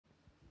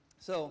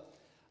So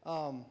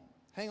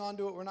hang on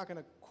to it. We're not going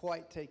to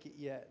quite take it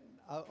yet.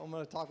 I'm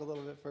going to talk a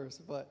little bit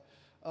first, but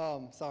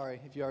sorry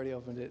if you already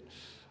opened it.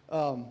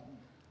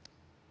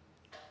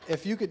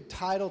 If you could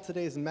title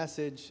today's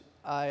message,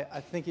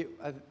 I think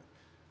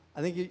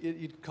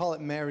you'd call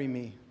it "Marry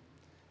Me."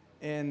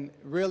 And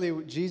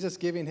really, Jesus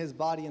giving his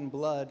body and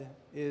blood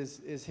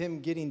is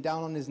him getting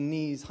down on his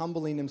knees,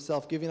 humbling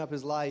himself, giving up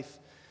his life,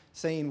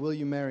 saying, "Will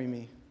you marry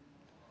me?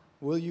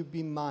 Will you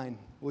be mine?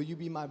 Will you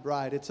be my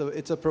bride?"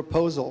 It's a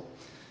proposal.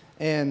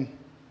 And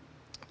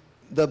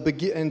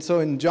so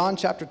in John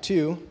chapter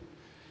 2,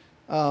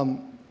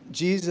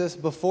 Jesus,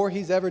 before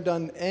he's ever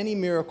done any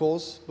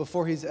miracles,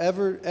 before he's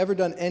ever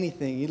done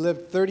anything, he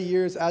lived 30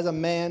 years as a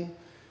man.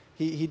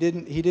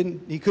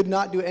 He could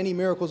not do any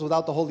miracles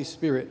without the Holy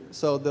Spirit.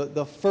 So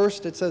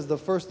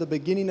the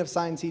beginning of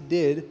signs he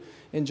did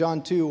in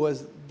John 2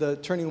 was the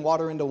turning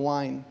water into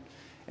wine.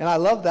 And I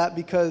love that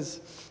because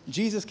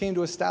Jesus came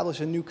to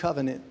establish a new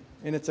covenant,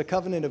 and it's a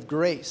covenant of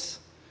grace.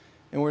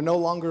 And we're no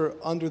longer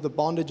under the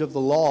bondage of the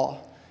law.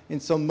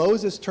 And so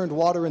Moses turned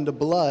water into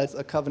blood,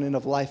 a covenant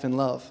of life and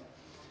love.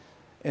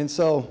 And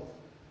so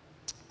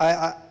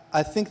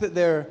I think that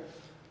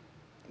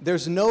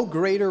there's no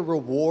greater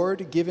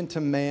reward given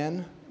to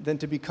man than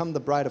to become the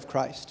bride of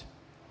Christ.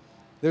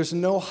 There's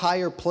no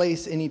higher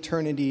place in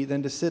eternity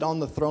than to sit on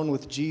the throne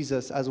with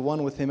Jesus as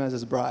one with him as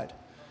his bride.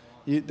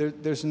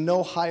 There's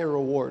no higher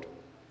reward.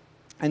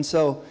 And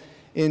so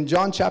in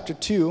John chapter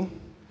 2,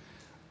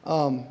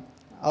 I'm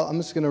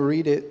just going to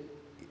read it.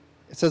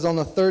 It says, "On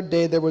the third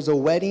day there was a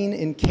wedding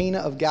in Cana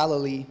of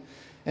Galilee,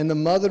 and the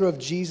mother of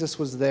Jesus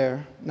was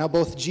there. Now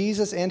both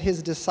Jesus and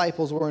his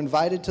disciples were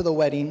invited to the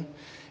wedding,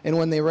 and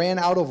when they ran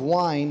out of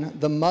wine,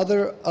 the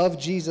mother of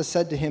Jesus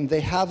said to him, 'They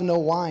have no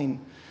wine.'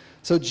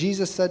 So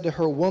Jesus said to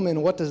her,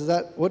 'Woman, what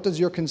does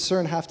your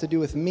concern have to do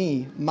with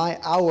me? My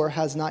hour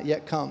has not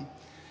yet come.'"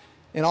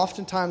 And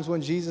oftentimes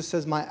when Jesus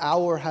says, "My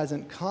hour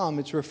hasn't come,"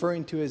 it's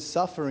referring to his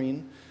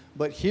suffering,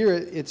 but here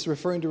it's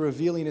referring to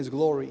revealing his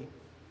glory.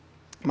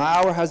 "My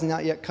hour has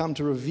not yet come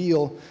to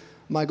reveal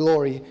my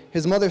glory."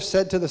 His mother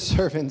said to the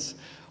servants,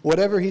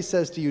 "Whatever he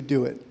says to you,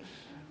 do it."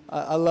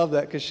 I love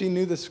that because she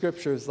knew the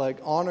scriptures, like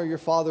honor your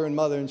father and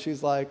mother. And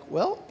she's like,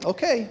 well,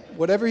 okay,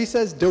 whatever he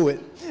says, do it.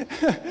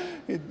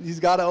 He's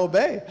got to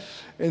obey.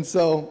 And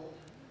so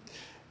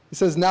he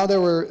says, "Now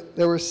there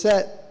were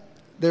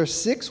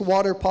 6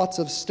 water pots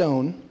of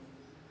stone,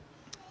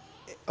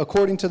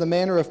 according to the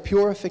manner of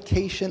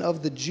purification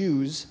of the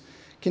Jews,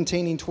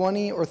 containing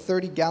 20 or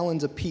 30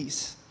 gallons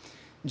apiece.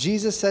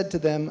 Jesus said to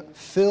them,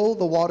 'Fill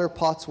the water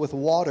pots with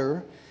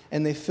water,'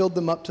 and they filled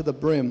them up to the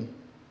brim."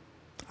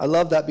 I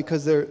love that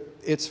because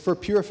it's for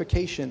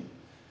purification.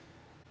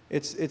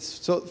 It's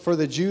so for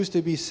the Jews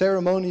to be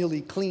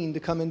ceremonially clean to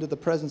come into the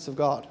presence of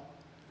God.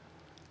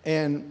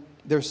 And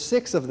there's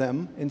 6 of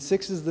them, and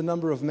 6 is the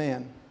number of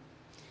man.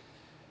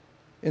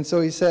 And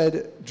so he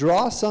said,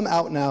 "Draw some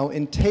out now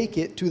and take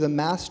it to the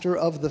master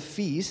of the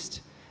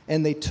feast."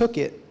 And they took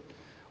it.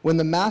 When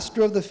the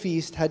master of the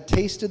feast had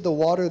tasted the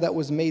water that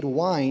was made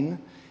wine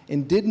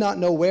and did not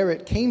know where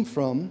it came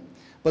from,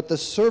 but the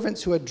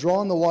servants who had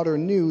drawn the water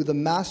knew, the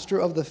master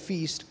of the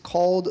feast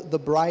called the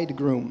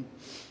bridegroom.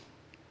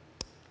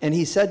 And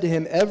he said to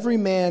him, "Every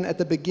man at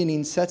the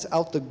beginning sets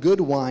out the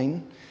good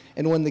wine,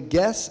 and when the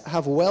guests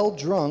have well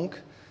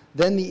drunk,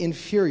 then the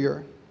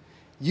inferior.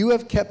 You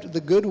have kept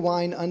the good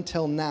wine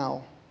until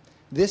now."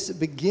 This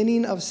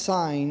beginning of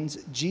signs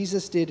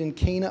Jesus did in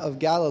Cana of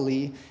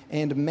Galilee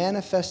and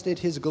manifested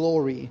his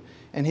glory,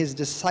 and his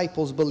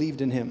disciples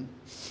believed in him.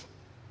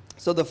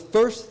 So the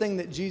first thing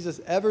that Jesus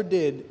ever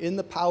did in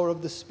the power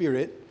of the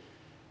Spirit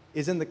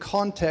is in the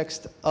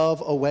context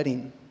of a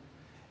wedding.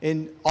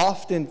 And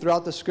often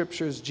throughout the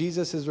scriptures,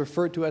 Jesus is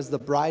referred to as the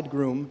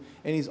bridegroom,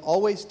 and he's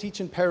always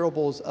teaching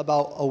parables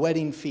about a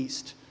wedding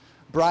feast,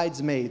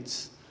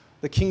 bridesmaids.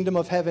 The kingdom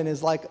of heaven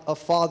is like a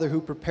father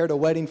who prepared a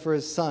wedding for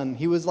his son.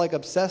 He was like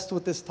obsessed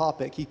with this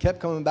topic. He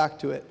kept coming back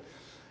to it.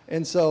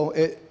 And so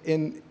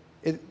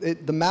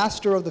the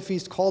master of the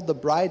feast called the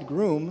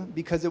bridegroom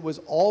because it was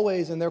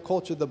always, in their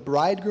culture, the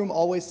bridegroom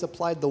always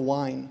supplied the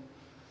wine.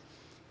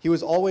 He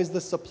was always the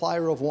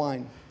supplier of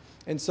wine.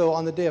 And so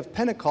on the day of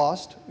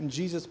Pentecost, when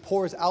Jesus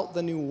pours out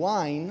the new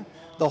wine,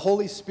 the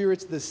Holy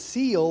Spirit's the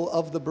seal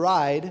of the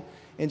bride,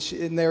 and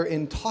they're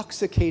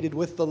intoxicated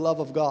with the love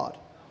of God.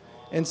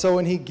 And so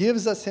when he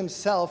gives us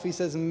himself, he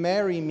says,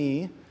 "Marry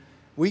me."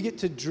 We get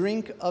to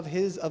drink of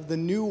the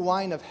new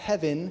wine of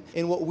heaven.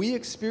 And what we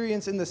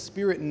experience in the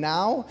Spirit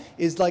now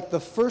is like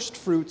the first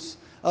fruits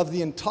of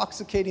the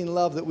intoxicating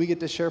love that we get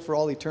to share for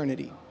all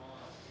eternity.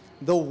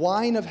 The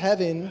wine of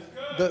heaven,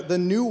 the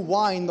new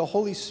wine, the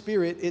Holy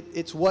Spirit,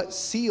 it's what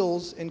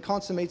seals and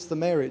consummates the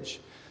marriage.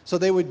 So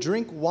they would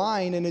drink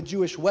wine in a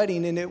Jewish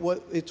wedding, and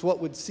it's what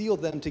would seal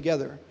them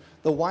together.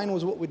 The wine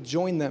was what would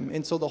join them.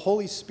 And so the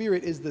Holy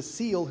Spirit is the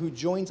seal who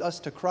joins us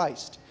to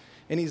Christ.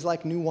 And he's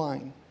like new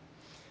wine.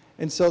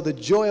 And so the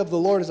joy of the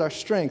Lord is our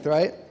strength,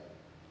 right?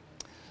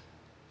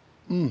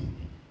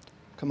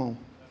 Come on.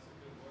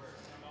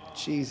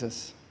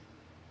 Jesus.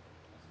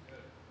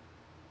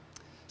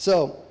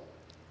 So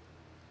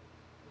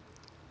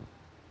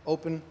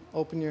open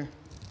your,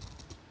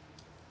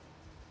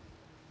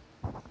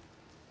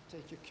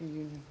 take your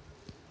communion.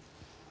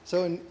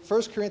 So in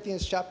 1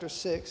 Corinthians chapter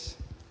 6,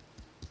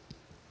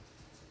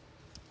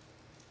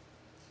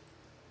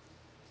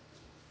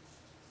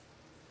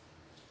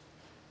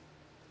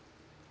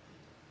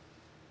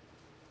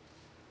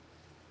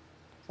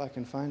 if I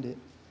can find it.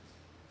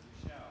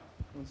 You shall.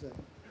 One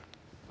second.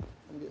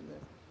 I'm getting there.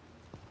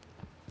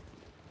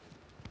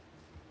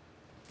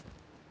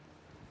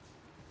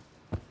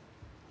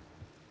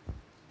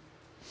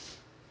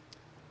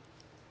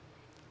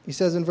 He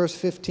says in verse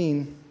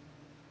 15,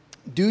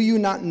 "Do you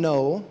not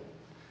know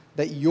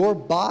that your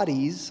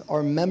bodies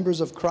are members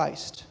of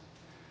Christ?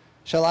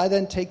 Shall I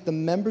then take the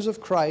members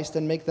of Christ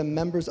and make them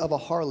members of a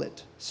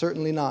harlot?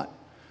 Certainly not.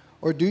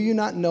 Or do you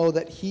not know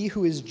that he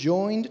who is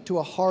joined to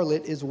a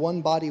harlot is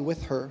one body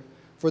with her?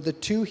 For the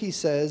two," he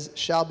says,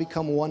 "shall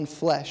become one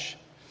flesh.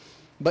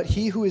 But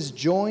he who is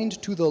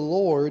joined to the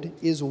Lord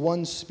is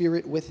one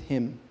spirit with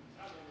him.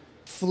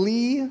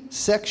 Flee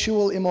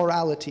sexual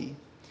immorality.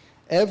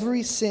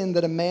 Every sin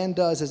that a man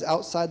does is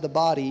outside the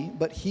body,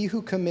 but he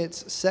who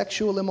commits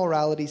sexual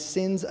immorality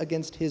sins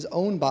against his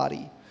own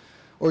body.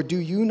 Or do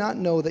you not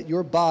know that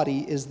your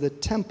body is the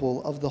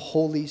temple of the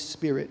Holy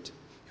Spirit,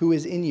 who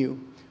is in you,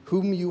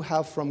 whom you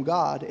have from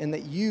God, and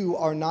that you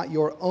are not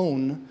your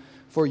own,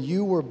 for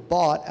you were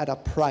bought at a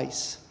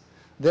price?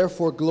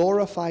 Therefore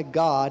glorify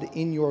God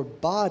in your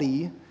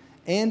body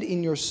and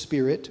in your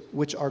spirit,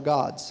 which are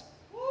God's."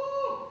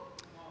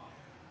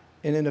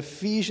 And in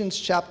Ephesians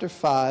chapter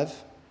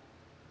 5,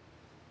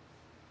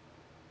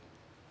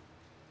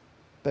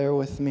 bear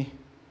with me.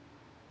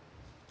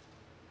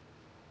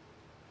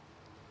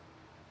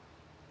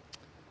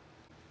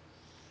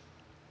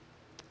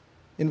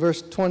 In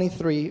verse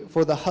 23,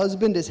 "For the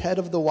husband is head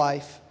of the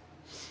wife,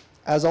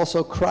 as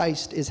also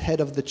Christ is head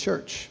of the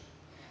church,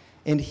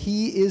 and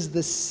he is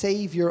the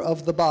Savior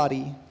of the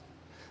body.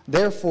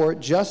 Therefore,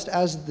 just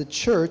as the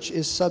church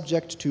is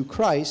subject to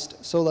Christ,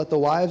 so let the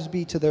wives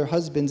be to their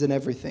husbands in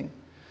everything.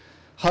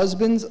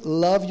 Husbands,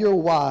 love your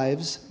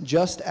wives,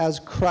 just as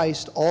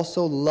Christ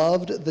also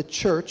loved the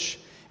church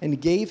and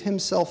gave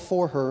himself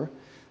for her,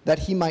 that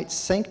he might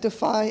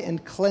sanctify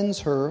and cleanse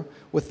her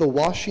with the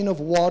washing of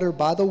water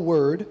by the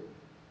word."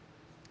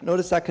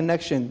 Notice that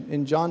connection.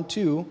 In John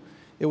 2,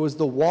 it was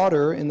the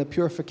water and the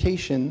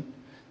purification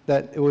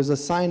that it was a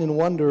sign and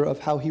wonder of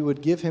how he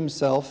would give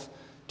himself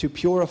to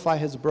purify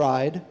his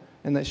bride,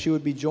 and that she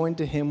would be joined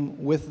to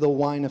him with the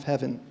wine of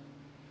heaven.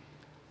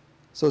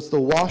 So it's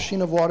the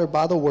washing of water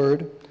by the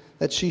word,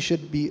 that she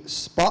should be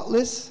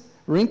spotless,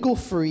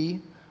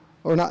 wrinkle-free,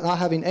 or not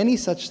having any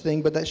such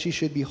thing, but that she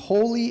should be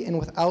holy and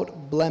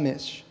without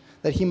blemish,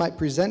 that he might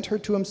present her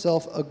to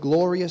himself a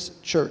glorious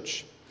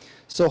church.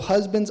 So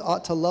husbands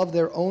ought to love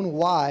their own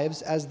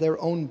wives as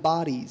their own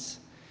bodies.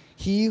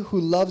 He who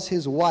loves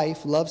his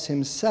wife loves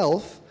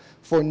himself,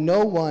 for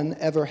no one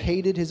ever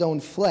hated his own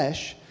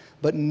flesh,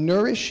 but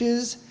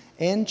nourishes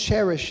and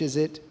cherishes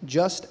it,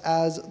 just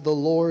as the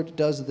Lord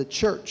does the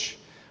church.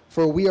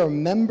 For we are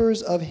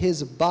members of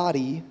his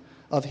body,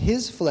 of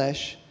his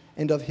flesh,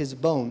 and of his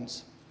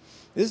bones.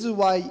 This is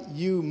why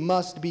you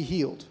must be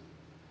healed.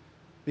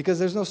 Because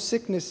there's no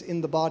sickness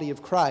in the body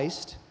of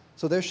Christ,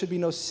 so there should be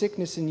no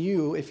sickness in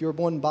you if you're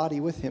one body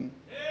with him.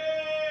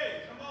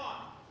 Hey, come on.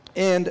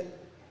 And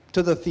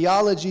to the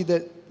theology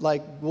that,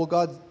 like, well,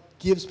 God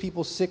gives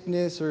people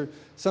sickness, or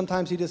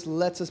sometimes he just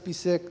lets us be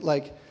sick,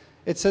 like,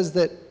 it says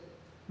that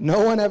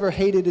no one ever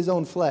hated his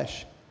own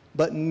flesh,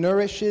 but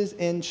nourishes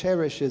and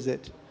cherishes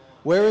it.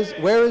 Where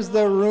is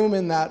the room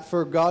in that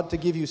for God to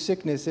give you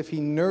sickness if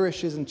he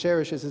nourishes and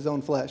cherishes his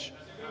own flesh?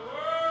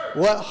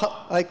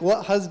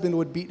 What husband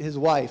would beat his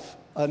wife?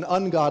 An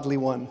ungodly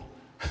one.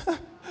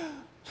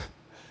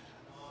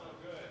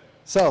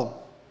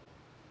 So,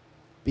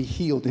 be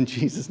healed in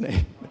Jesus'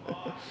 name.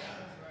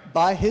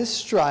 By his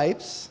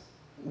stripes,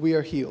 we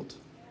are healed.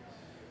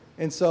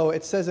 And so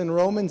it says in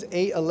Romans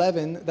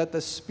 8:11 that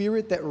the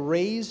Spirit that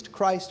raised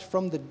Christ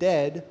from the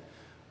dead,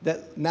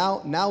 that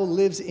now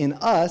lives in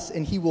us,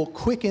 and he will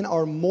quicken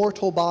our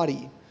mortal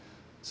body.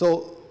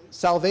 So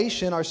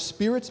salvation, our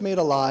spirit's made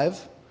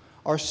alive,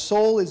 our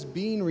soul is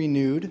being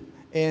renewed,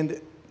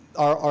 and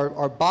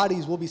our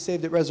bodies will be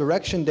saved at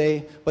resurrection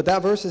day. But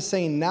that verse is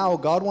saying now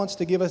God wants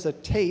to give us a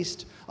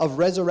taste of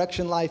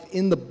resurrection life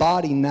in the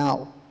body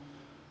now.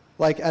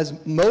 Like as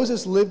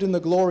Moses lived in the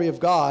glory of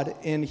God,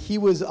 and he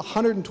was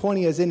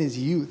 120 as in his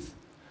youth,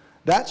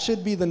 that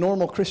should be the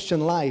normal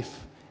Christian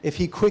life if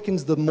he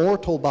quickens the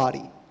mortal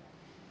body.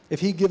 If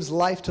he gives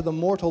life to the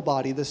mortal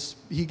body,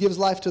 he gives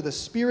life to the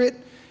spirit,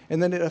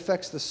 and then it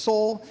affects the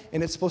soul,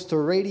 and it's supposed to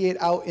radiate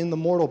out in the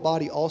mortal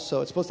body also.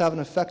 It's supposed to have an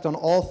effect on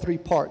all three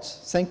parts.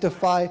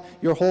 Sanctify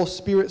your whole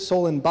spirit,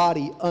 soul, and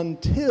body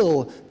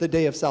until the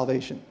day of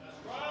salvation.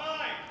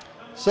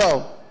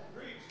 So,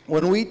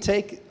 when we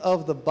take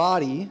of the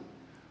body,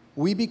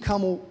 we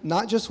become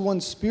not just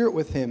one spirit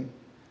with him,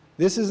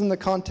 This is in the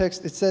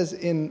context, it says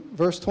in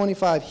verse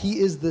 25, he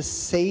is the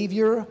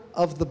Savior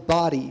of the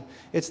body.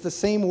 It's the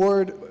same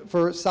word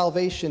for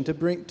salvation, to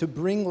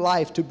bring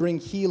life, to bring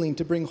healing,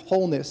 to bring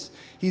wholeness.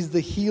 He's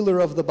the healer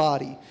of the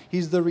body.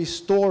 He's the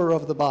restorer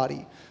of the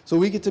body. So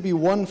we get to be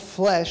one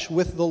flesh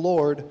with the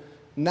Lord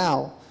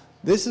now.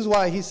 This is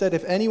why he said,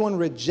 if anyone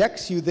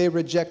rejects you, they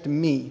reject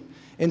me.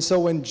 And so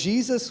when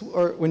Jesus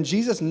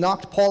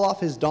knocked Paul off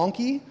his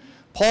donkey,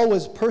 Paul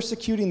was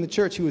persecuting the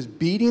church. He was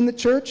beating the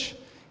church.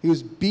 He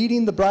was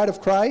beating the bride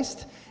of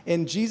Christ.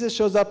 And Jesus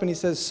shows up and he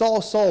says,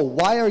 Saul, Saul,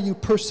 why are you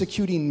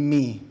persecuting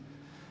me?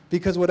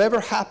 Because whatever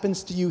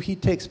happens to you, he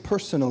takes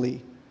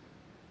personally.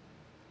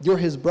 You're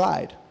his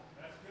bride.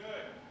 That's good.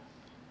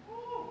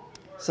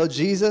 So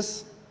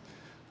Jesus,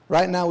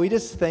 right now we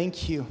just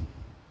thank you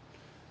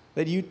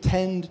that you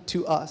tend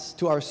to us,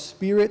 to our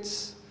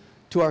spirits,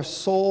 to our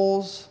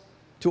souls,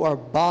 to our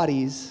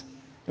bodies.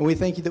 And we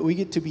thank you that we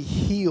get to be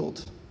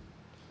healed.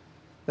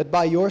 That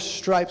by your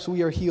stripes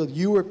we are healed.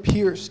 You were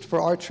pierced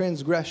for our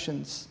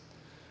transgressions.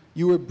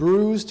 You were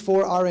bruised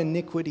for our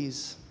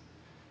iniquities.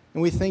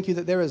 And we thank you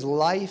that there is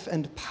life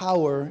and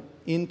power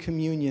in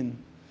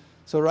communion.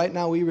 So right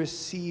now we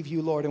receive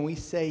you, Lord, and we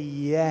say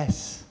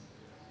yes.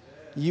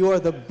 You are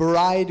the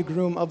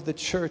bridegroom of the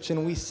church,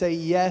 and we say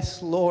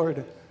yes,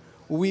 Lord,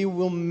 we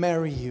will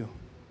marry you.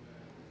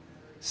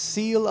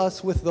 Seal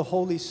us with the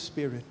Holy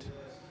Spirit.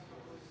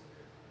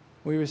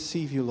 We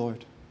receive you,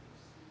 Lord.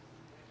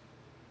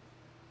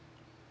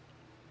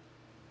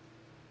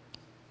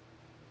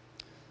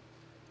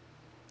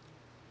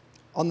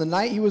 On the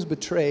night he was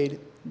betrayed,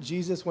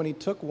 Jesus, when he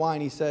took wine,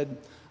 he said,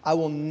 I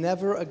will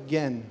never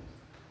again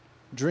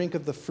drink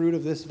of the fruit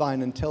of this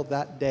vine until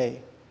that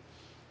day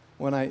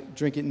when I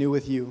drink it new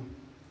with you.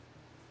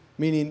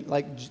 Meaning,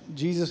 like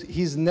Jesus,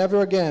 he's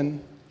never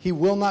again, he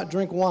will not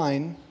drink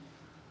wine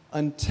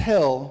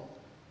until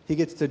he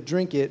gets to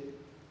drink it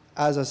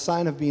as a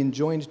sign of being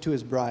joined to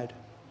his bride.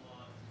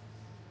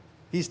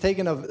 He's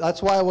taken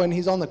that's why when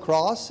he's on the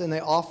cross and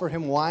they offer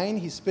him wine,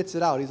 he spits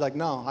it out. He's like,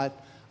 no,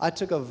 I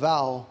took a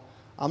vow.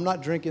 I'm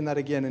not drinking that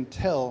again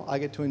until I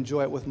get to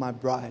enjoy it with my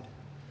bride.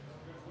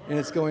 And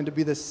it's going to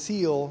be the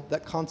seal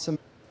that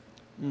consummates.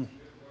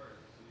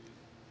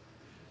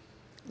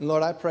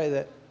 Lord, I pray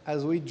that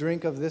as we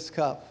drink of this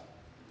cup,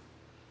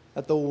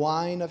 that the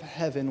wine of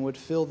heaven would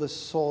fill the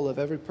soul of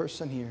every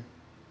person here.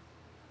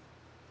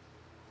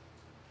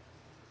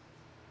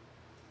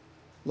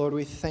 Lord,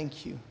 we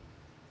thank you.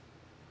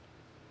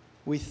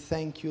 We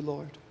thank you,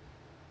 Lord.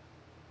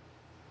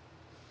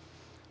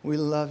 We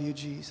love you,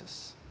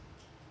 Jesus.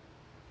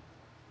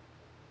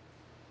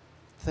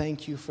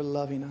 Thank you for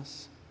loving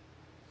us.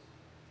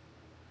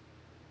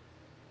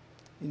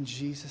 In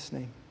Jesus'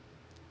 name.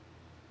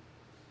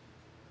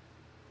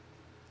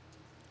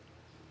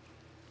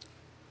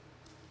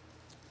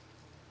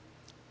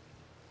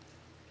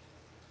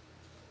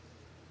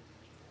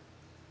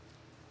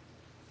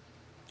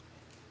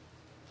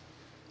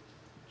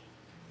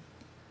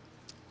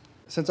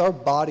 Since our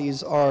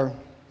bodies are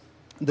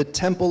the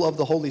temple of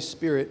the Holy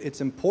Spirit, it's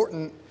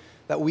important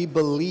that we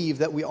believe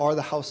that we are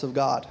the house of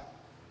God.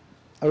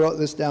 I wrote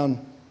this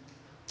down.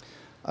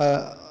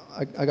 I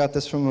got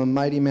this from a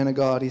mighty man of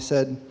God. He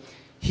said,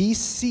 he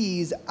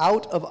sees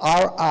out of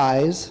our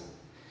eyes.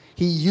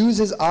 He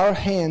uses our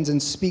hands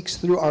and speaks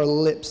through our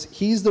lips.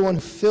 He's the one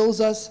who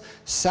fills us,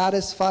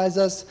 satisfies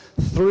us,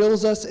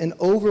 thrills us, and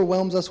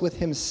overwhelms us with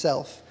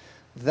himself.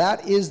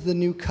 That is the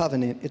new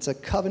covenant. It's a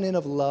covenant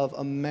of love,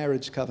 a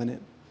marriage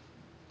covenant.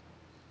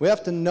 We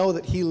have to know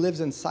that he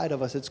lives inside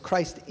of us. It's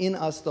Christ in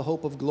us, the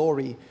hope of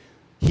glory.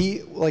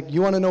 You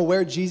want to know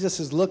where Jesus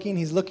is looking?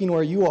 He's looking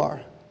where you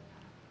are.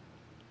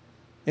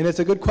 And it's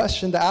a good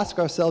question to ask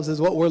ourselves,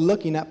 is what we're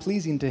looking at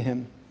pleasing to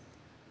him?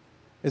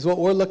 Is what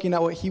we're looking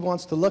at what he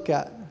wants to look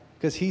at?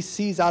 Because he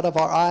sees out of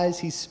our eyes,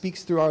 he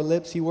speaks through our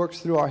lips, he works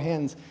through our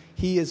hands.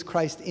 He is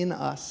Christ in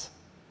us.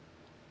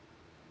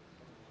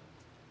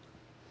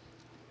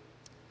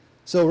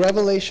 So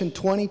Revelation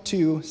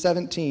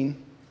 22:17.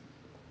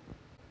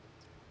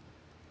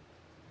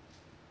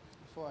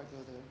 Before I go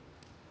there.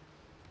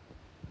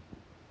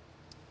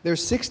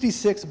 There's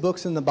 66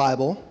 books in the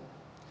Bible.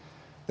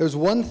 There's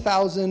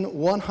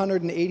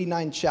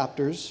 1,189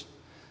 chapters.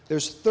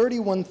 There's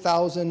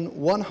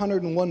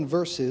 31,101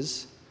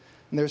 verses.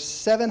 And there's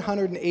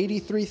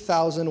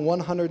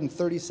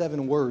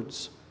 783,137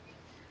 words.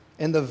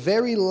 And the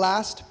very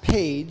last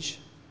page,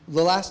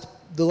 the last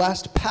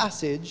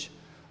passage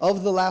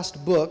of the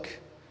last book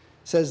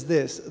says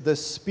this: the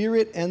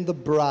Spirit and the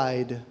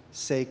bride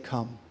say,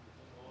 come.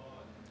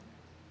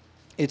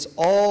 It's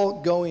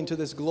all going to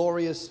this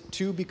glorious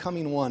two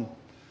becoming one.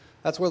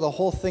 That's where the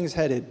whole thing's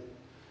headed.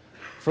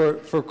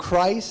 For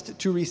Christ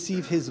to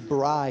receive his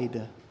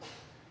bride.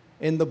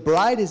 And the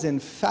bride is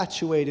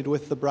infatuated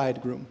with the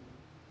bridegroom.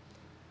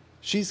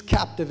 She's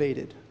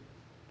captivated.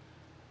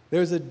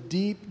 There's a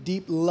deep,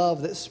 deep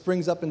love that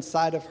springs up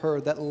inside of her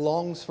that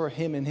longs for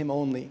him and him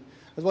only.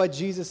 That's why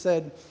Jesus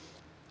said,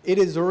 it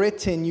is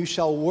written, you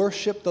shall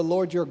worship the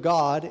Lord your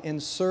God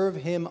and serve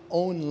him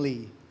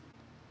only.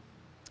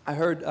 I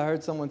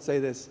heard someone say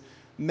this.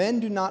 Men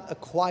do not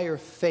acquire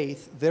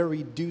faith, they're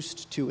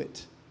reduced to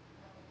it.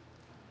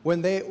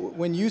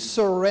 When you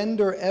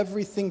surrender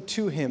everything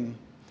to Him,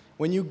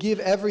 when you give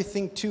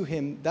everything to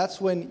Him,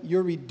 that's when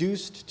you're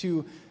reduced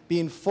to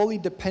being fully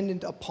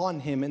dependent upon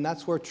Him, and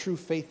that's where true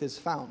faith is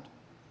found.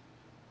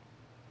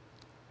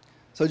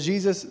 So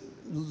Jesus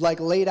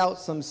laid out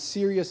some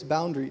serious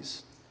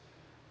boundaries.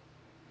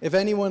 If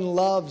anyone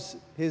loves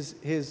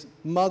his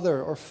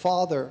mother or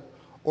father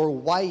or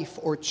wife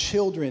or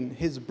children,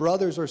 his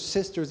brothers or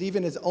sisters,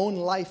 even his own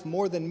life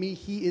more than me,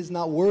 he is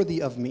not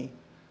worthy of me.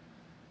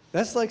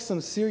 That's like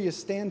some serious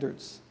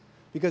standards,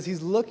 because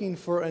he's looking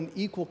for an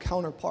equal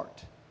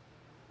counterpart,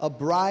 a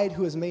bride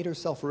who has made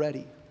herself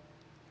ready.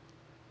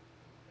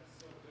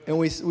 And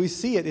we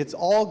see it. It's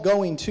all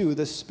going to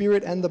the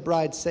Spirit and the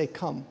bride say,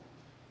 come.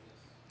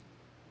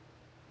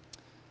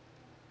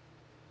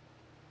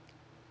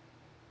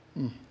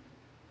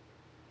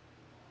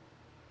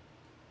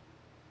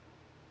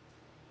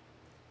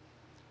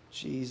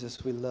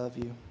 Jesus, we love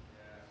you.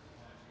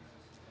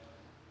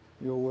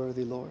 You're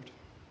worthy, Lord.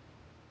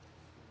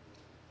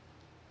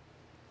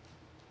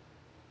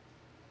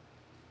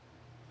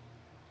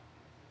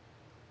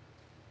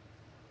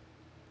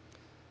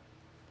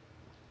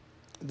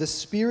 The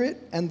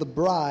Spirit and the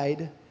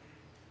bride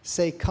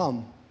say,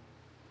 come.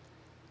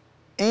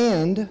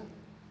 And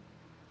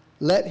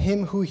let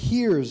him who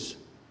hears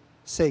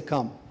say,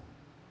 come.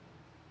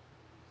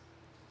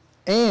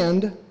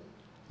 And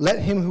let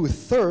him who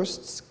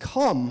thirsts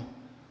come.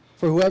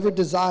 For whoever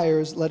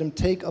desires, let him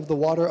take of the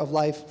water of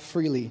life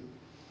freely.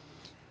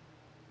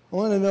 I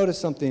want to notice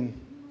something.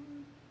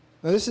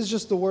 Now, this is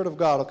just the word of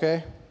God,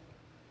 okay?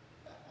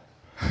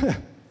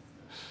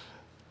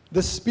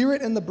 The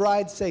Spirit and the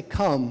bride say,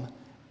 come,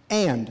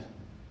 and.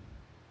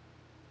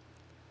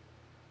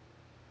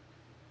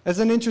 That's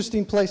an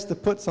interesting place to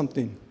put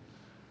something.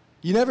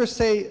 You never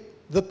say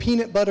the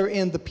peanut butter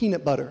and the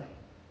peanut butter.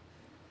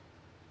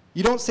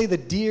 You don't say the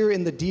deer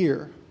and the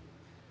deer.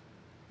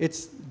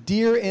 It's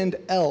deer and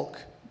elk,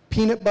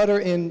 peanut butter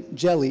and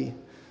jelly.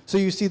 So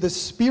you see the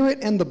Spirit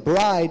and the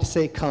bride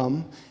say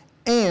come,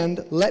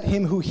 and let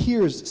him who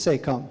hears say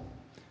come.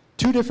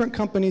 Two different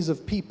companies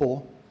of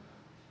people,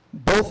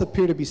 both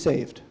appear to be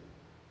saved.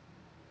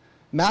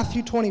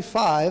 Matthew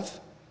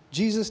 25,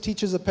 Jesus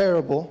teaches a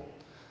parable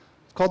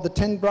called the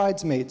 10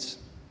 bridesmaids.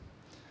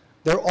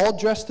 They're all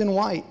dressed in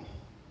white.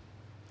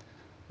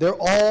 They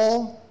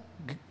all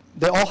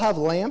have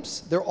lamps.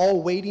 They're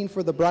all waiting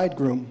for the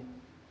bridegroom.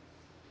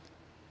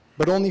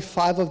 But only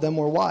 5 of them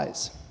were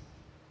wise.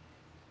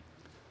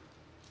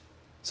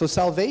 So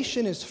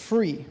salvation is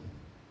free.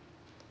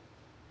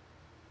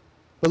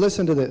 But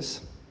listen to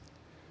this.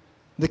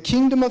 The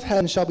kingdom of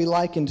heaven shall be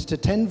likened to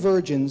 10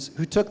 virgins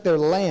who took their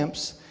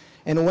lamps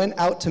and went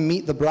out to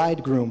meet the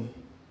bridegroom.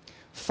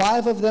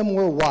 5 of them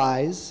were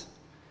wise,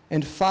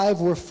 and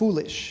 5 were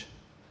foolish.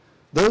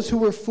 Those who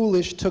were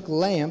foolish took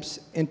lamps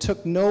and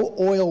took no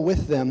oil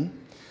with them,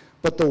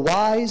 but the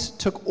wise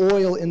took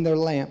oil in their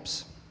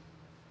lamps.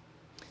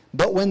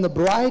 But when the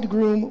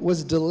bridegroom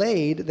was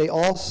delayed, they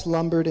all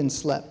slumbered and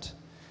slept.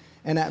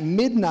 And at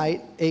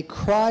midnight a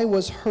cry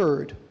was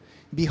heard,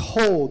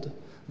 behold,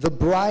 the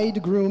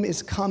bridegroom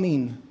is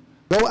coming.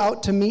 Go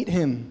out to meet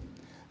him.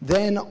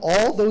 Then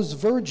all those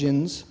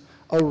virgins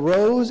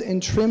arose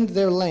and trimmed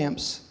their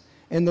lamps.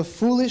 And the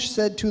foolish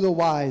said to the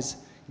wise,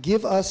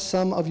 give us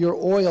some of your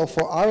oil,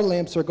 for our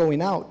lamps are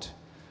going out.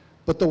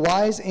 But the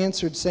wise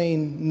answered,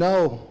 saying,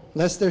 no,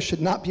 lest there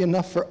should not be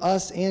enough for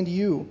us and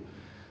you.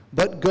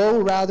 But go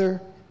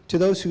rather to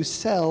those who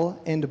sell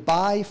and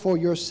buy for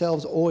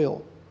yourselves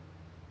oil.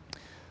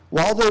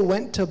 While they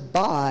went to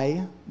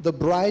buy, the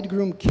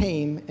bridegroom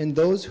came, and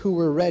those who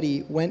were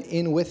ready went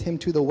in with him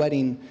to the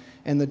wedding,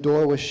 and the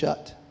door was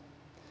shut.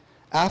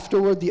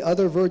 Afterward the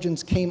other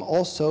virgins came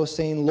also,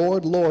 saying,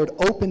 Lord, Lord,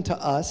 open to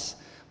us.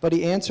 But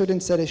he answered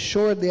and said,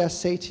 assuredly I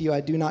say to you,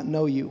 I do not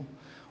know you.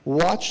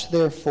 Watch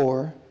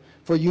therefore,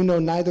 for you know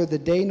neither the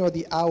day nor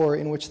the hour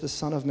in which the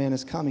Son of Man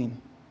is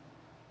coming.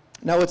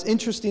 Now what's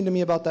interesting to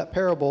me about that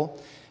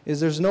parable is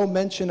there's no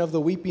mention of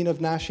the weeping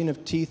of gnashing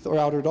of teeth or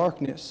outer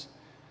darkness.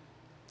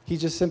 He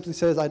just simply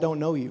says, I don't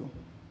know you.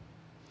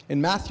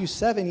 In Matthew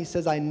 7, he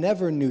says, I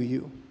never knew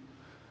you.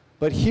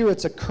 But here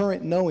it's a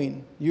current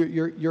knowing.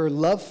 Your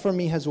love for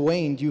me has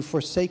waned. You've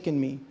forsaken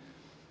me.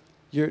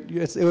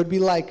 It would be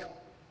like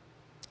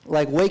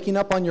waking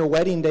up on your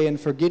wedding day and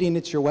forgetting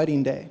it's your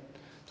wedding day.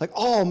 It's like,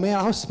 oh man,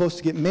 I was supposed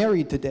to get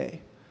married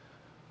today.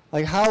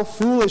 Like, how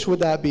foolish would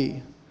that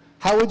be?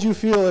 How would you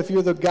feel if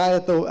you're the guy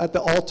at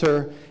the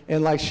altar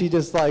and like she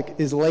just like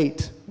is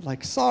late?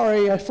 Like,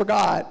 sorry, I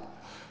forgot.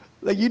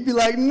 Like, you'd be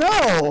like,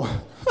 no,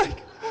 like,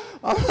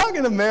 I'm not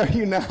going to marry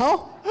you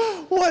now.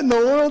 What in the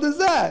world is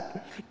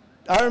that?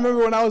 I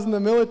remember when I was in the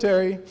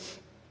military,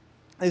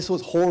 this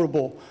was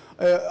horrible.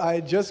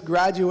 I just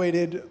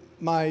graduated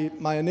my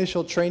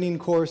initial training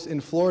course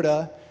in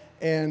Florida,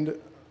 and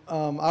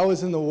I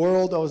was in the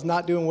world. I was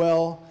not doing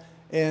well,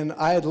 and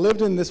I had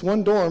lived in this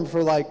one dorm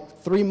for like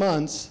 3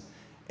 months,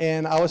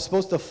 and I was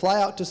supposed to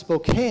fly out to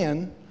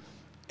Spokane,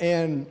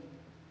 and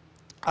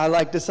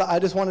I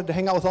just wanted to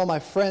hang out with all my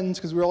friends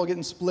because we were all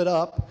getting split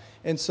up.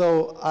 And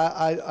so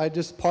I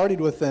just partied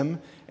with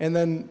them. And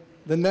then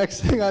the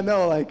next thing I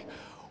know, like,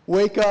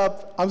 wake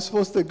up, I'm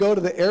supposed to go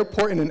to the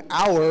airport in an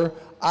hour.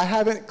 I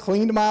haven't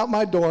cleaned out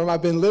my dorm.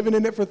 I've been living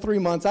in it for 3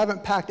 months. I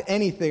haven't packed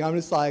anything. I'm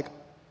just like,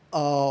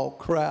 oh,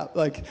 crap.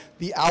 Like,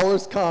 the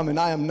hours come and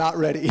I am not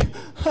ready.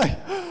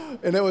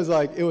 And it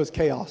was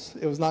chaos.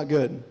 It was not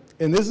good.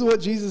 And this is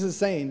what Jesus is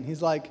saying.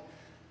 He's like,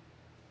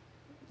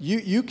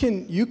 you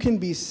can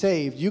be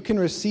saved. You can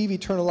receive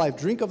eternal life.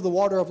 Drink of the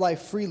water of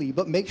life freely,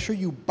 but make sure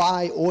you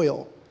buy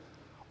oil.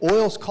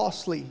 Oil's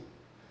costly.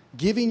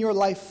 Giving your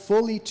life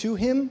fully to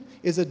him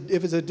is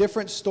a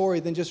different story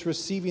than just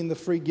receiving the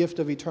free gift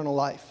of eternal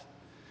life.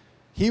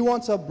 He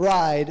wants a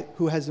bride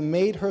who has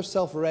made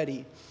herself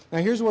ready. Now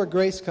here's where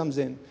grace comes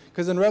in.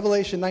 Because in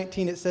Revelation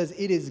 19 it says,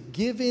 it is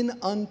given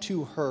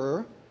unto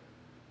her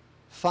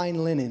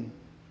fine linen.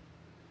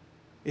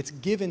 It's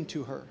given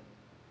to her.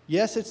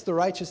 Yes, it's the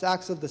righteous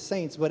acts of the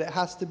saints, but it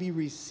has to be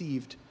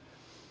received.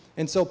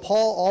 And so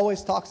Paul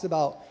always talks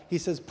about, he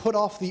says, put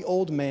off the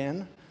old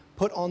man,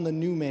 put on the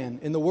new man.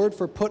 And the word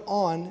for put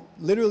on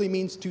literally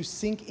means to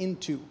sink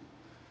into.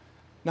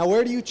 Now,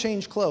 where do you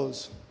change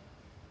clothes?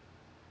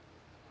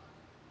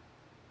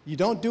 You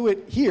don't do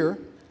it here.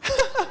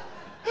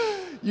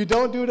 You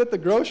don't do it at the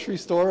grocery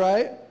store,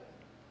 right?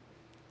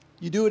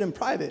 You do it in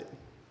private.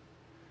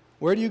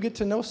 Where do you get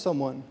to know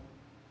someone?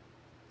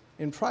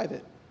 In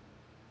private.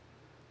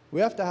 We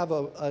have to have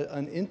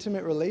an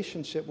intimate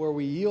relationship where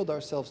we yield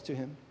ourselves to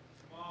him,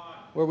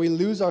 where we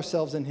lose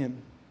ourselves in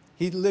him.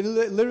 He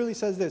literally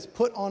says this,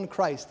 put on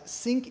Christ,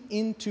 sink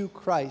into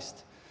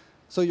Christ,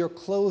 so you're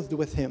clothed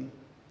with him,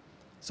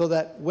 so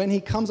that when he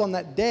comes on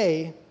that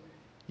day,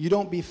 you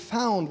don't be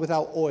found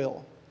without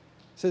oil.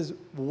 It says,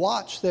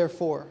 watch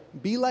therefore,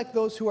 be like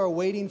those who are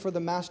waiting for the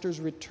master's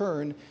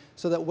return,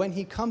 so that when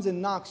he comes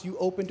and knocks, you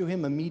open to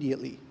him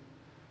immediately.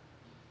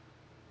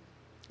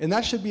 And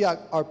that should be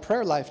our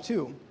prayer life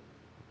too.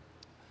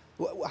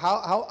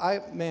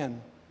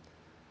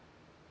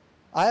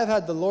 I have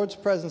had the Lord's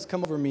presence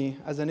come over me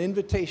as an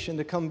invitation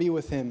to come be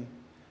with him.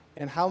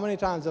 And how many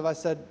times have I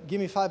said, give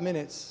me 5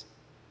 minutes,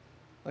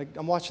 like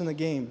I'm watching the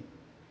game.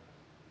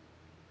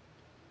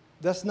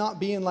 That's not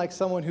being like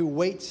someone who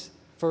waits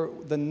for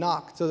the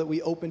knock so that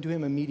we open to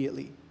him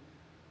immediately.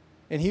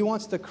 And he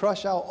wants to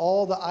crush out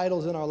all the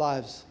idols in our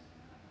lives.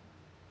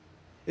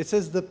 It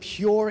says the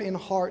pure in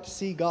heart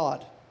see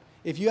God.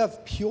 If you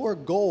have pure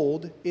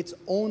gold, it's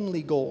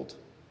only gold.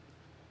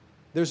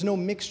 There's no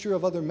mixture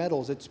of other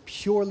metals. It's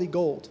purely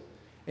gold.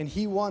 And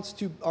he wants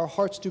our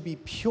hearts to be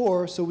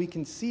pure so we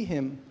can see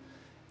him,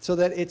 so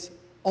that it's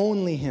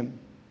only him.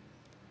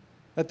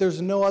 That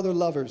there's no other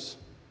lovers.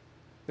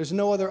 There's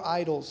no other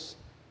idols.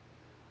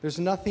 There's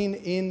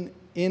nothing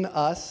in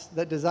us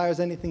that desires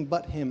anything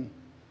but him.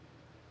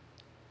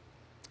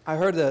 I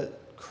heard a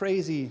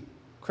crazy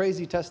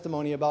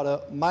testimony about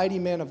a mighty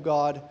man of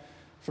God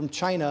from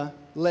China,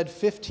 led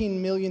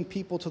 15 million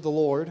people to the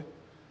Lord,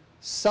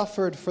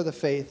 suffered for the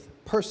faith,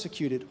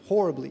 persecuted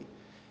horribly.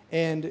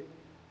 And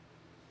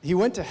he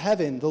went to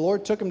heaven. The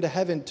Lord took him to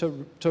heaven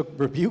to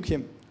rebuke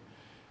him.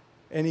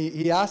 And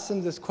he asked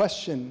him this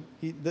question.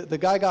 The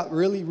guy got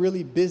really,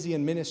 really busy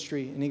in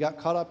ministry, and he got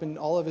caught up in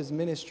all of his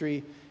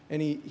ministry,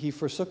 and he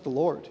forsook the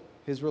Lord.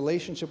 His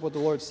relationship with the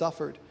Lord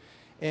suffered.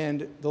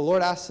 And the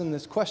Lord asked him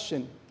this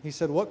question. He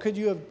said, what could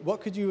you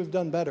have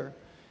done better?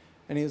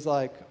 And he was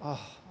like,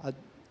 I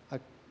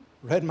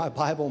read my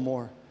Bible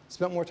more,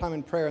 spent more time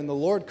in prayer. And the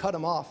Lord cut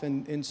him off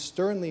and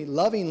sternly,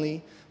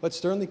 lovingly, but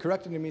sternly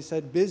corrected him. He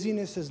said,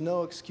 busyness is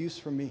no excuse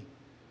for me.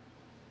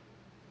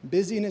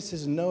 Busyness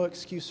is no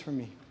excuse for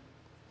me.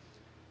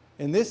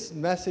 And this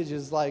message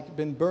has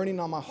been burning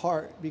on my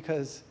heart,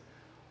 because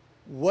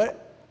what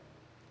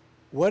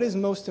is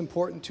most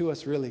important to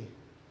us really?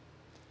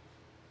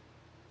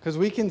 Because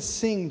we can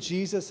sing,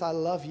 Jesus, I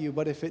love you,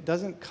 but if it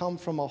doesn't come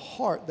from a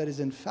heart that is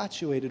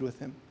infatuated with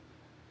him,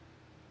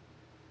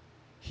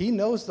 he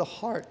knows the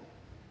heart.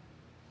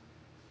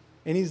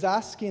 And he's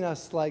asking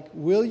us,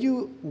 will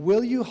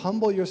you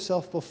humble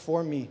yourself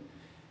before me?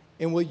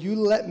 And will you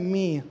let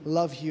me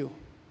love you?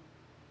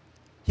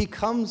 He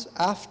comes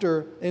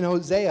after, in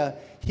Hosea,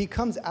 he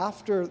comes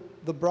after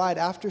the bride,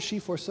 after she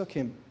forsook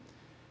him.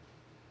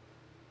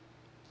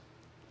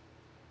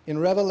 In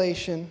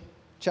Revelation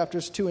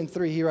chapters 2 and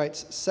 3, he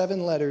writes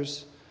 7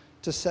 letters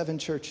to 7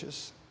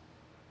 churches.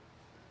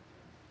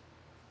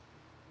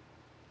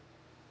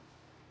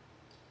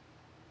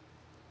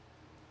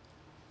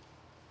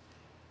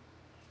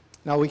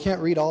 Now, we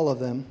can't read all of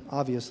them,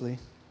 obviously.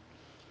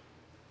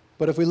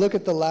 But if we look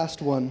at the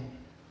last one,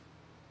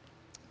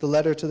 the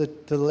letter to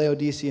the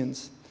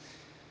Laodiceans,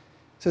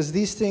 it says,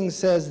 these things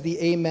says the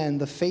Amen,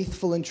 the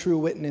faithful and true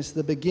witness,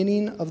 the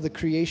beginning of the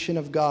creation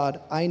of God.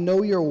 I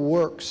know your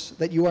works,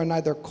 that you are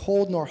neither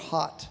cold nor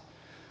hot.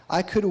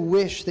 I could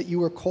wish that you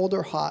were cold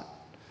or hot.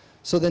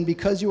 So then,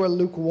 because you are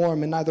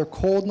lukewarm and neither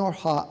cold nor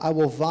hot, I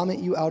will vomit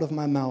you out of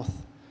my mouth.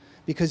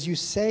 Because you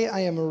say,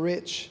 I am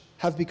rich,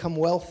 have become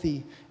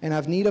wealthy, and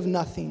have need of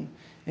nothing,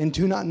 and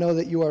do not know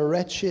that you are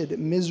wretched,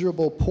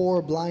 miserable,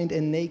 poor, blind,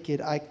 and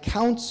naked. I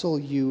counsel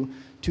you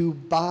to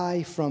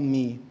buy from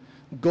me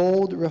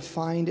gold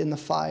refined in the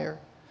fire,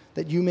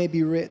 that you may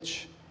be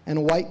rich,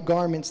 and white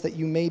garments that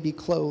you may be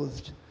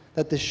clothed,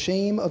 that the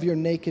shame of your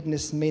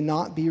nakedness may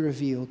not be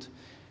revealed,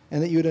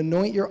 and that you would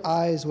anoint your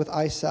eyes with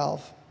eye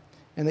salve,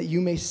 and that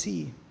you may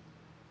see.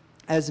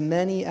 As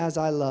many as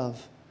I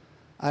love,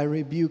 I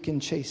rebuke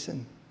and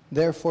chasten.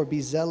 Therefore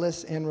be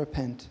zealous and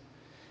repent.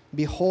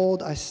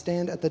 Behold, I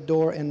stand at the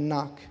door and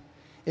knock.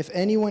 If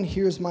anyone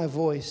hears my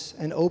voice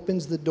and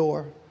opens the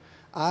door,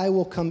 I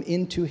will come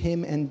into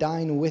him and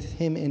dine with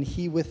him, and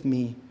he with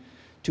me.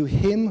 To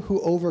him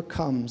who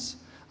overcomes,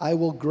 I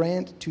will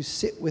grant to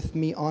sit with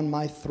me on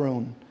my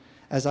throne,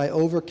 as I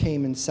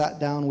overcame and sat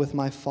down with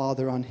my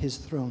Father on his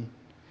throne.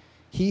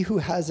 He who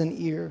has an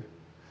ear,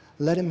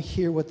 let him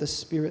hear what the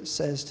Spirit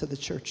says to the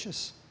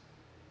churches.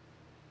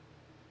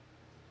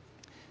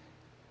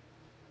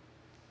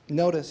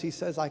 Notice he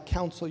says, I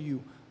counsel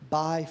you,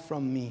 buy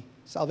from me.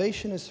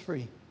 Salvation is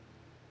free.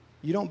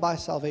 You don't buy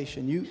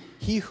salvation.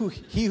 He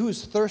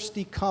who's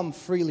thirsty, come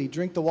freely,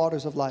 drink the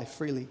waters of life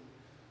freely.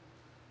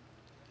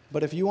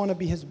 But if you want to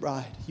be his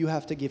bride, you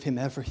have to give him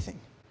everything.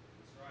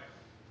 That's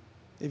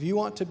right. If you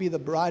want to be the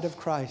bride of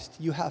Christ,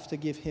 you have to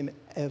give him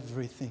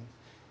everything.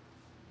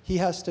 He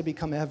has to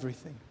become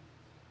everything.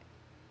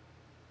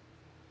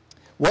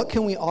 What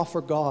can we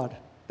offer God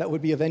that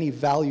would be of any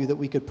value that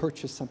we could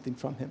purchase something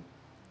from him?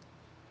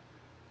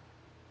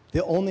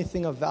 The only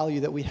thing of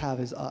value that we have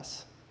is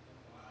us.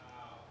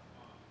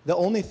 The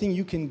only thing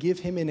you can give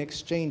him in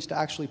exchange to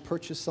actually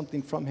purchase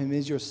something from him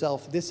is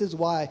yourself. This is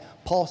why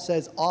Paul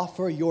says,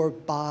 offer your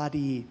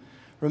body.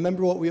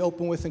 Remember what we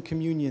open with in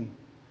communion.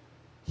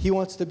 He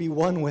wants to be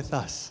one with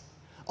us.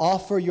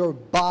 Offer your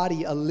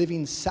body a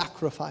living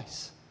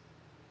sacrifice,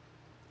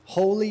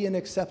 holy and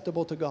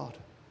acceptable to God.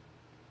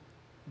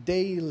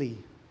 Daily.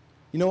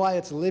 You know why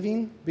it's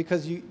living?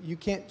 Because you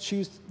can't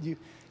choose,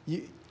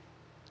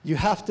 you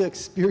have to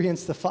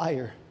experience the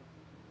fire.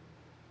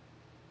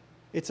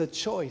 It's a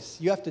choice.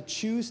 You have to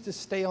choose to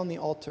stay on the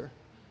altar.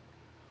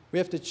 We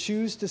have to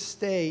choose to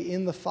stay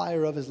in the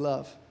fire of his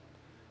love.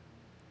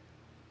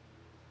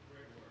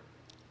 Great word.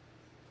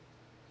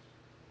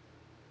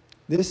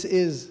 This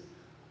is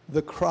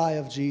the cry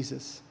of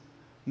Jesus.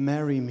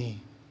 Marry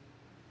me.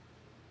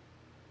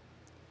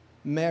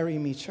 Marry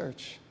me,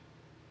 church.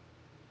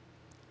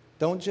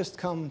 Don't just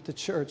come to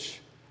church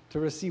to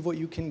receive what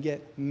you can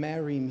get.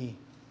 Marry me.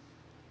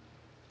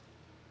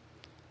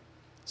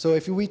 So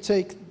if we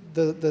take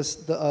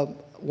the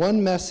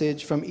one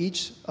message from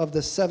each of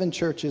the 7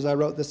 churches, I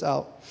wrote this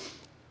out.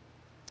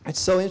 It's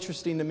so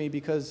interesting to me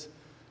because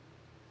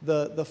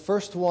the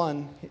first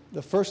one,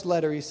 the first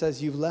letter, he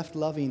says, you've left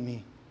loving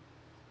me.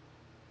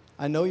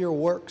 I know your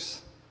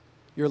works,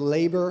 your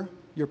labor,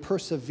 your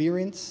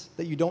perseverance,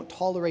 that you don't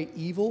tolerate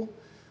evil,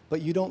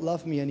 but you don't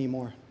love me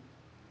anymore.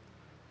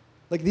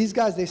 Like these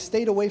guys, they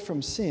stayed away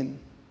from sin.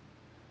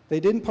 They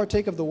didn't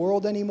partake of the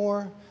world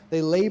anymore.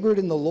 They labored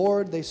in the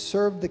Lord. They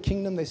served the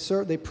kingdom.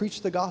 They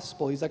preached the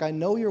gospel. He's like, I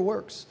know your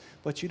works,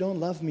 but you don't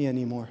love me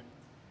anymore.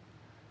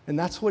 And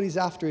that's what he's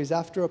after. He's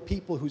after a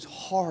people whose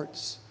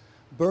hearts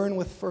burn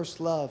with first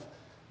love.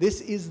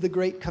 This is the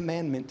great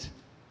commandment.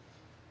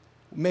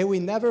 May we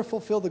never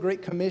fulfill the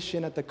Great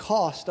Commission at the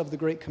cost of the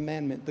Great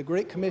Commandment. The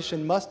Great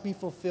Commission must be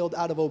fulfilled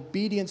out of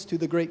obedience to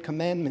the Great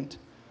Commandment.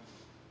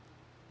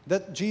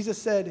 That Jesus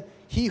said,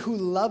 he who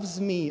loves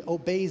me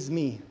obeys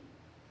me.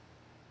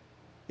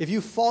 If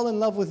you fall in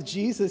love with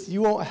Jesus,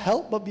 you won't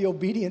help but be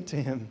obedient to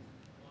him.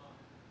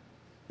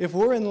 If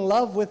we're in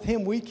love with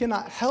him, we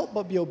cannot help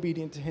but be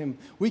obedient to him.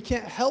 We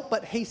can't help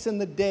but hasten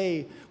the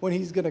day when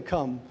he's going to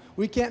come.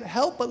 We can't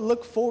help but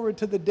look forward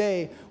to the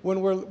day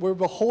when we're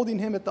beholding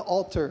him at the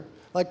altar.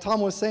 Like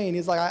Tom was saying,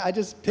 he's like, I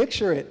just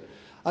picture it.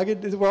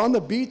 We're on the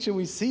beach and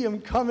we see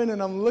him coming,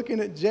 and I'm looking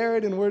at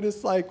Jared, and we're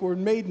just like, we're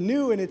made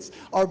new, and it's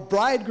our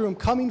bridegroom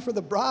coming for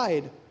the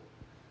bride.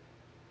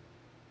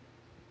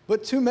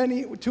 But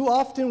too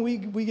often we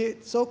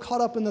get so caught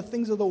up in the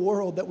things of the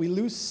world that we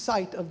lose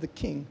sight of the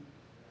King.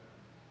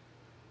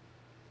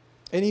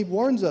 And he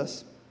warns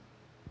us.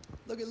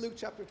 Look at Luke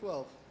chapter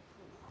 12.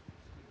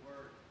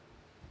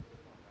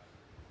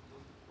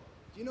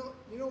 Do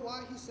you know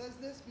why he says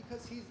this?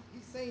 Because he's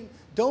saying,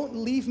 don't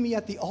leave me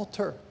at the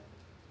altar.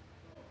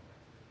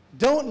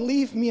 Don't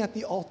leave me at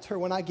the altar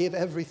when I gave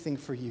everything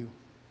for you.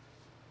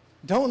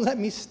 Don't let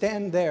me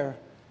stand there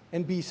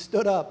and be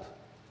stood up.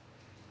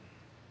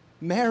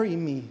 Marry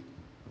me.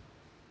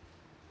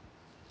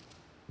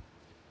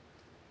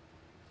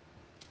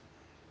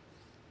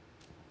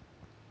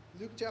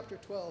 Luke chapter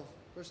 12,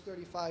 verse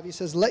 35, he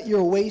says, let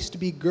your waist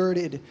be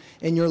girded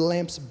and your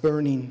lamps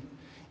burning.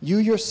 You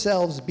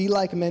yourselves be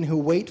like men who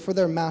wait for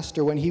their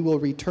master when he will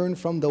return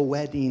from the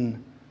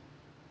wedding,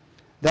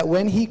 that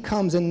when he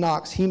comes and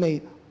knocks, he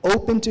may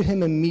open to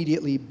him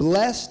immediately.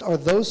 Blessed are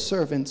those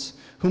servants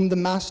whom the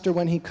master,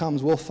 when he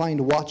comes, will find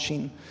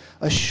watching.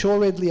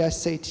 Assuredly, I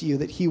say to you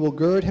that he will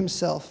gird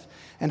himself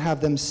and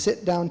have them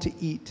sit down to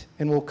eat,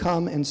 and will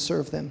come and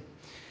serve them.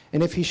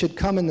 And if he should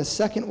come in the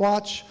second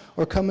watch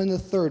or come in the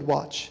third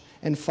watch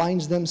and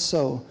finds them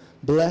so,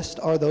 blessed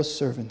are those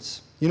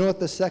servants. You know what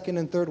the second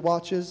and third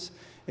watch is?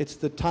 It's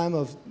the time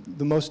of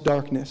the most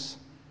darkness.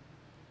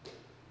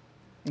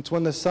 It's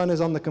when the sun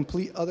is on the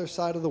complete other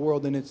side of the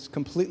world and it's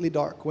completely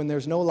dark, when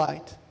there's no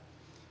light.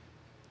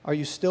 Are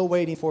you still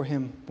waiting for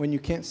him when you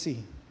can't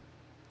see?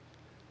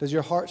 Does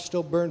your heart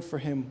still burn for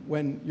him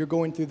when you're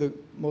going through the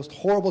most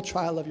horrible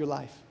trial of your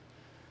life?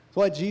 That's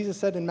why Jesus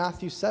said in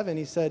Matthew 7,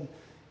 he said,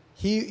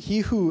 He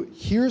who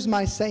hears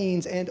my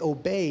sayings and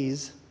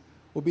obeys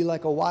will be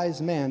like a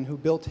wise man who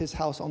built his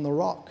house on the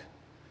rock.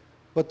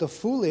 But the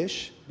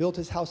foolish built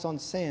his house on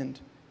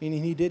sand,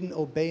 meaning he didn't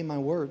obey my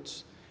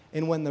words.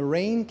 And when the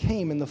rain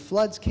came and the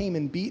floods came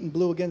and beat and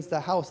blew against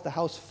the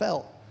house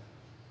fell.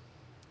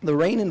 The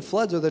rain and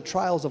floods are the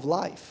trials of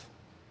life.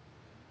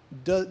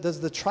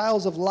 Does the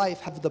trials of life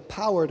have the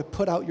power to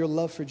put out your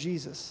love for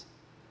Jesus?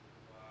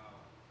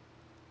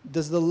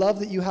 Does the love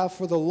that you have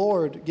for the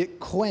Lord get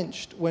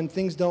quenched when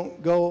things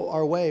don't go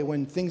our way,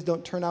 when things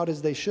don't turn out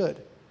as they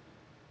should?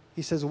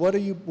 He says, what are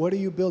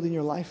you building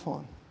your life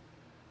on?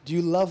 Do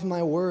you love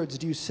my words?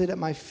 Do you sit at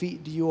my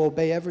feet? Do you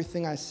obey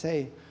everything I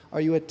say? Are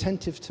you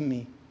attentive to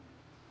me?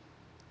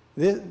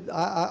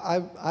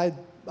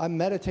 I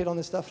meditate on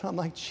this stuff and I'm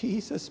like,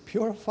 Jesus,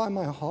 purify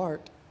my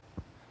heart.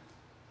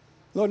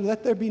 Lord,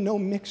 let there be no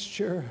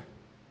mixture.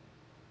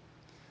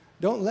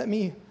 Don't let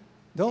me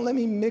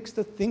mix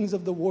the things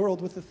of the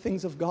world with the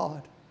things of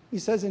God. He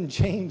says in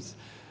James,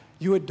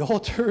 you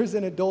adulterers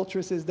and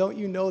adulteresses, don't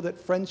you know that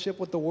friendship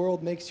with the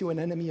world makes you an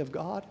enemy of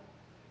God?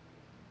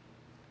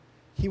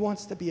 He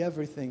wants to be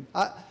everything.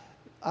 I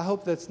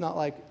hope that's not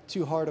like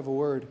too hard of a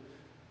word,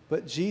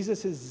 but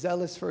Jesus is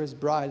zealous for his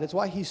bride. That's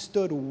why he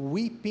stood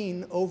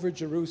weeping over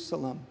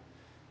Jerusalem.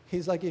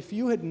 He's like, if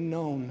you had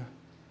known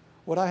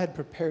what I had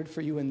prepared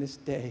for you in this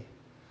day,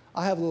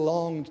 I have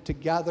longed to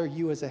gather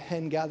you as a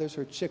hen gathers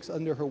her chicks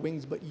under her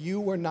wings, but you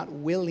were not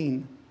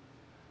willing.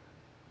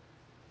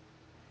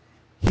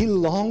 He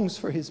longs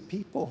for his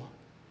people,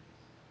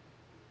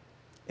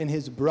 and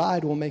his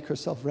bride will make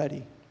herself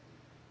ready.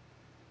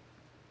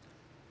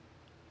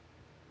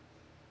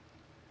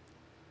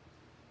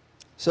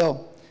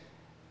 So,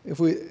 if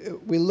we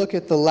look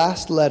at the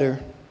last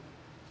letter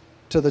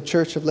to the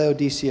church of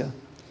Laodicea,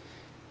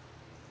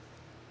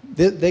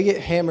 they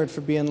get hammered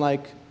for being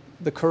like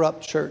the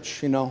corrupt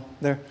church, you know.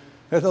 They're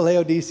the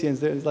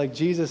Laodiceans. It's like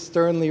Jesus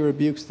sternly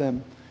rebukes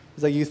them.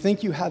 He's like, you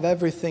think you have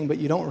everything, but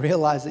you don't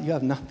realize that you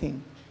have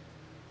nothing.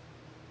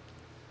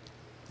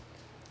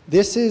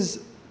 This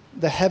is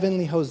the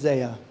heavenly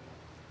Hosea.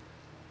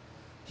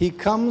 He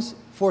comes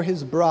for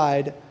his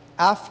bride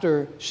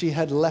after she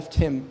had left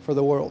him for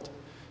the world.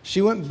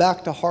 She went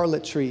back to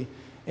harlotry,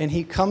 and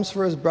he comes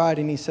for his bride,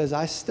 and he says,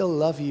 I still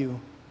love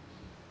you.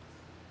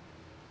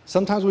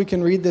 Sometimes we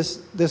can read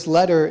this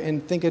letter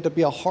and think it to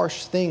be a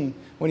harsh thing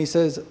when he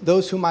says,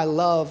 those whom I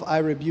love, I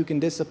rebuke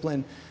and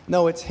discipline.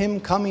 No, it's him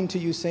coming to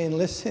you saying,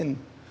 listen,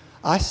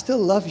 I still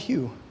love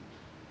you.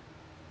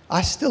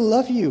 I still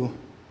love you.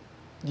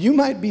 You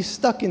might be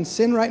stuck in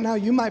sin right now.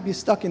 You might be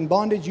stuck in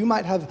bondage. You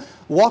might have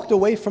walked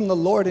away from the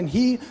Lord, and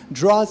he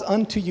draws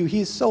unto you.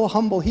 He's so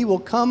humble. He will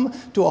come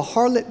to a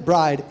harlot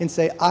bride and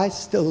say, I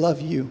still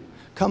love you.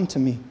 Come to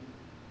me.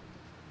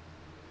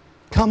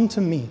 Come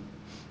to me.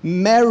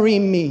 Marry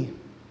me.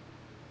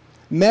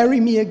 Marry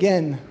me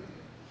again.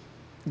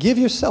 Give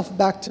yourself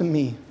back to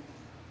me.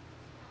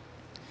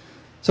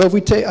 So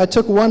if I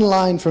took one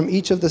line from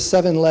each of the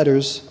 7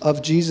 letters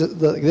of Jesus.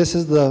 This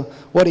is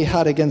what he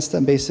had against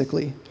them,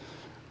 basically.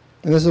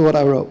 And this is what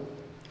I wrote.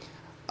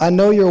 I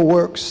know your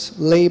works,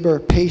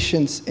 labor,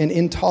 patience, and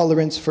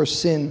intolerance for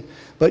sin,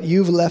 but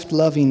you've left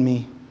loving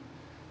me.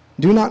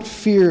 Do not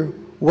fear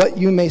what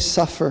you may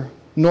suffer,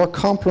 nor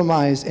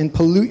compromise and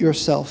pollute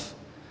yourself.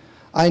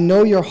 I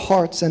know your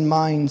hearts and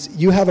minds.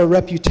 You have a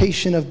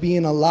reputation of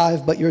being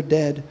alive, but you're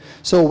dead.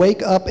 So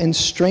wake up and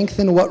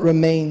strengthen what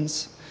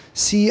remains.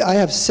 See, I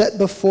have set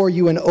before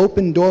you an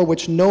open door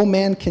which no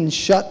man can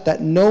shut,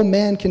 that no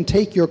man can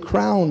take your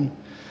crown.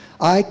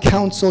 I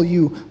counsel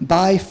you,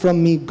 buy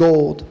from me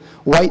gold,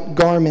 white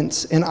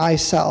garments, and eye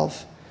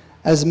salve.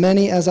 As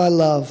many as I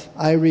love,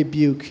 I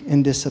rebuke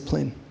and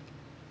discipline.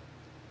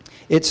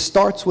 It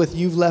starts with,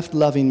 you've left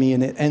loving me,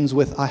 and it ends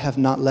with, I have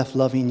not left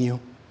loving you.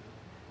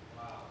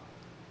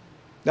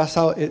 That's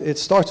how it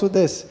starts with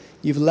this.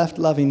 You've left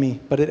loving me,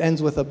 but it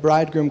ends with a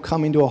bridegroom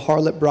coming to a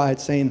harlot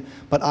bride saying,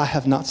 but I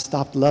have not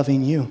stopped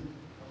loving you.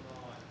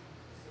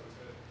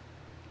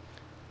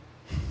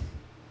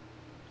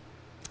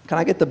 Can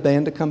I get the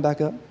band to come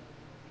back up?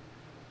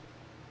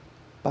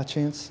 By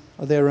chance?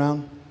 Are they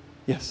around?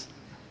 Yes.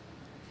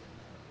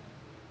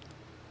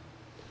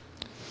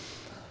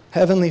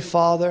 Heavenly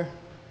Father,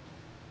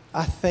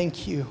 I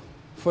thank you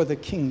for the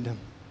kingdom.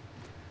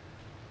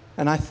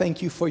 And I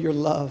thank you for your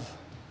love.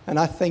 And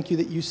I thank you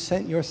that you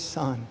sent your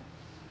Son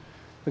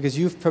because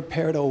you've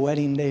prepared a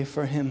wedding day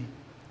for him.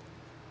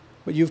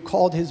 But you've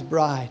called his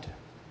bride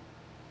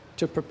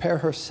to prepare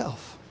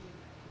herself,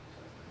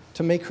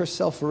 to make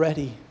herself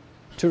ready,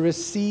 to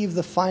receive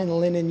the fine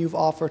linen you've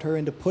offered her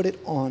and to put it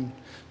on,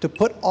 to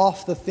put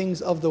off the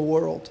things of the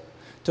world,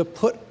 to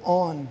put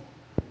on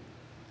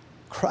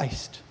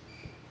Christ.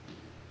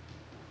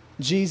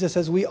 Jesus,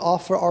 as we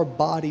offer our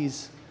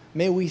bodies,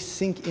 may we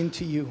sink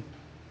into you.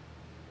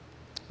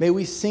 May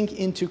we sink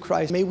into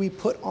Christ. May we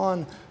put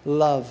on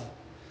love.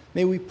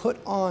 May we put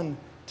on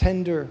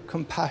tender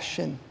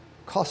compassion,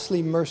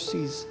 costly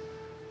mercies,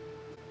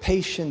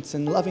 patience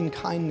and loving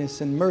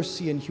kindness and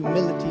mercy and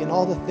humility and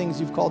all the things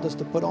you've called us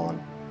to put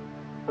on.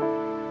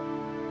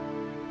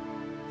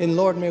 And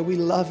Lord, may we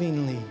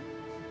lovingly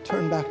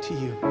turn back to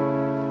you.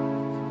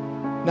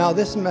 Now,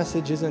 this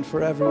message isn't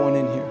for everyone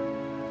in here.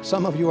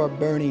 Some of you are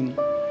burning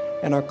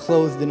and are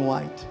clothed in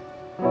white.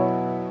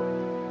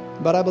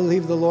 But I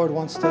believe the Lord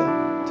wants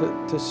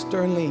to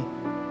sternly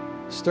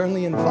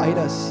invite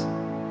us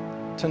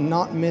to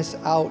not miss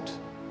out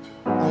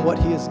on what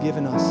He has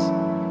given us.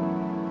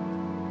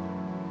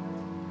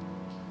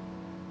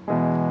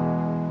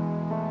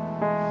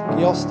 Can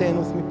you all stand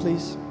with me,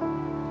 please?